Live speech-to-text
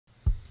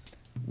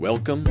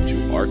Welcome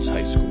to Arts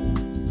High School.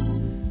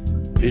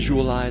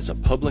 Visualize a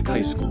public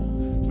high school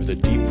with a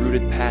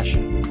deep-rooted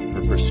passion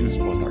for pursuits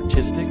both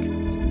artistic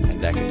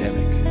and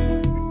academic.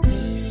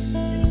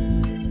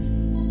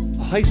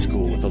 A high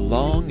school with a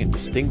long and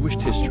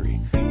distinguished history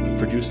of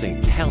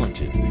producing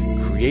talented,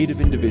 creative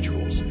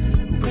individuals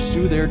who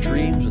pursue their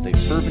dreams with a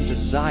fervent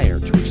desire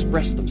to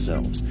express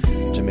themselves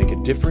and to make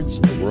a difference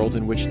in the world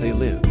in which they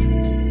live.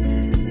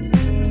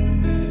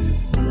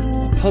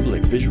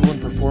 Public Visual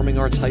and Performing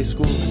Arts High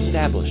School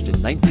established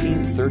in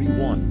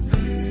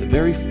 1931, the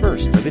very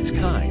first of its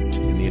kind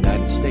in the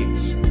United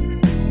States.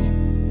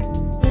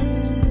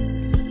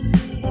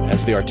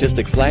 As the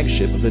artistic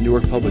flagship of the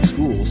Newark Public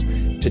Schools,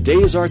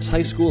 today's Arts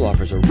High School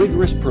offers a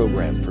rigorous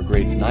program for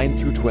grades 9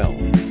 through 12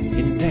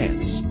 in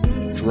dance,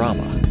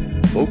 drama,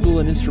 vocal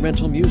and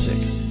instrumental music,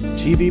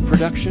 TV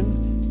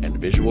production, and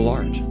visual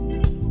art.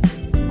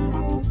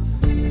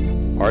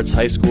 Arts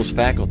High School's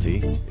faculty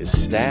is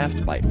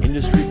staffed by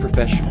industry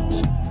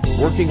professionals,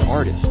 working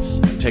artists,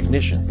 and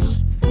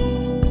technicians.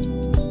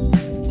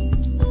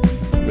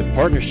 With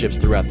partnerships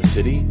throughout the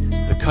city,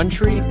 the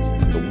country,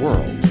 and the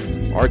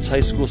world, Arts High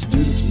School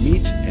students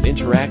meet and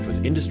interact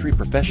with industry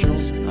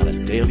professionals on a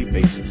daily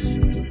basis.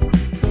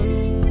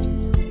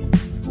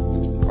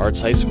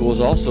 Arts High School is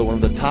also one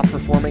of the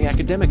top-performing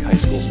academic high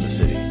schools in the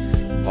city,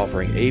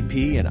 offering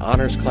AP and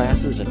honors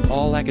classes in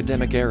all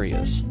academic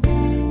areas.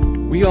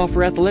 We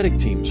offer athletic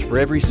teams for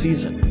every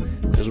season,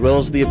 as well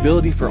as the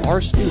ability for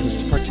our students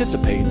to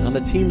participate on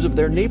the teams of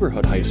their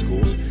neighborhood high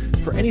schools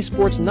for any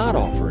sports not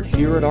offered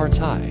here at Arts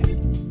High.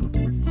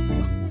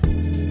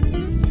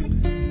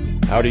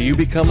 How do you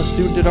become a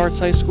student at Arts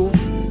High School?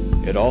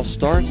 It all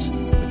starts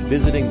with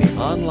visiting the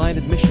online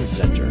admissions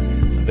center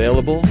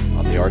available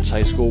on the Arts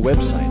High School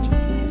website.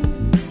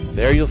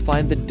 There you'll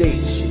find the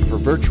dates for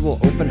virtual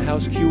open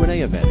house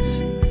Q&A events,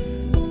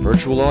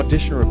 virtual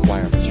audition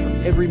requirements for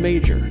every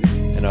major,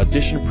 and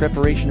audition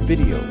preparation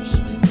videos,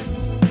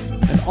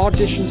 an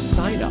audition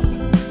sign-up,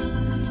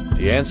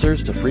 the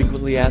answers to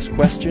frequently asked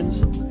questions,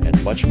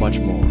 and much, much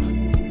more.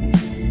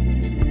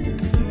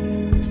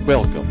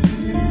 Welcome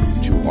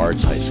to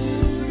Arts High School.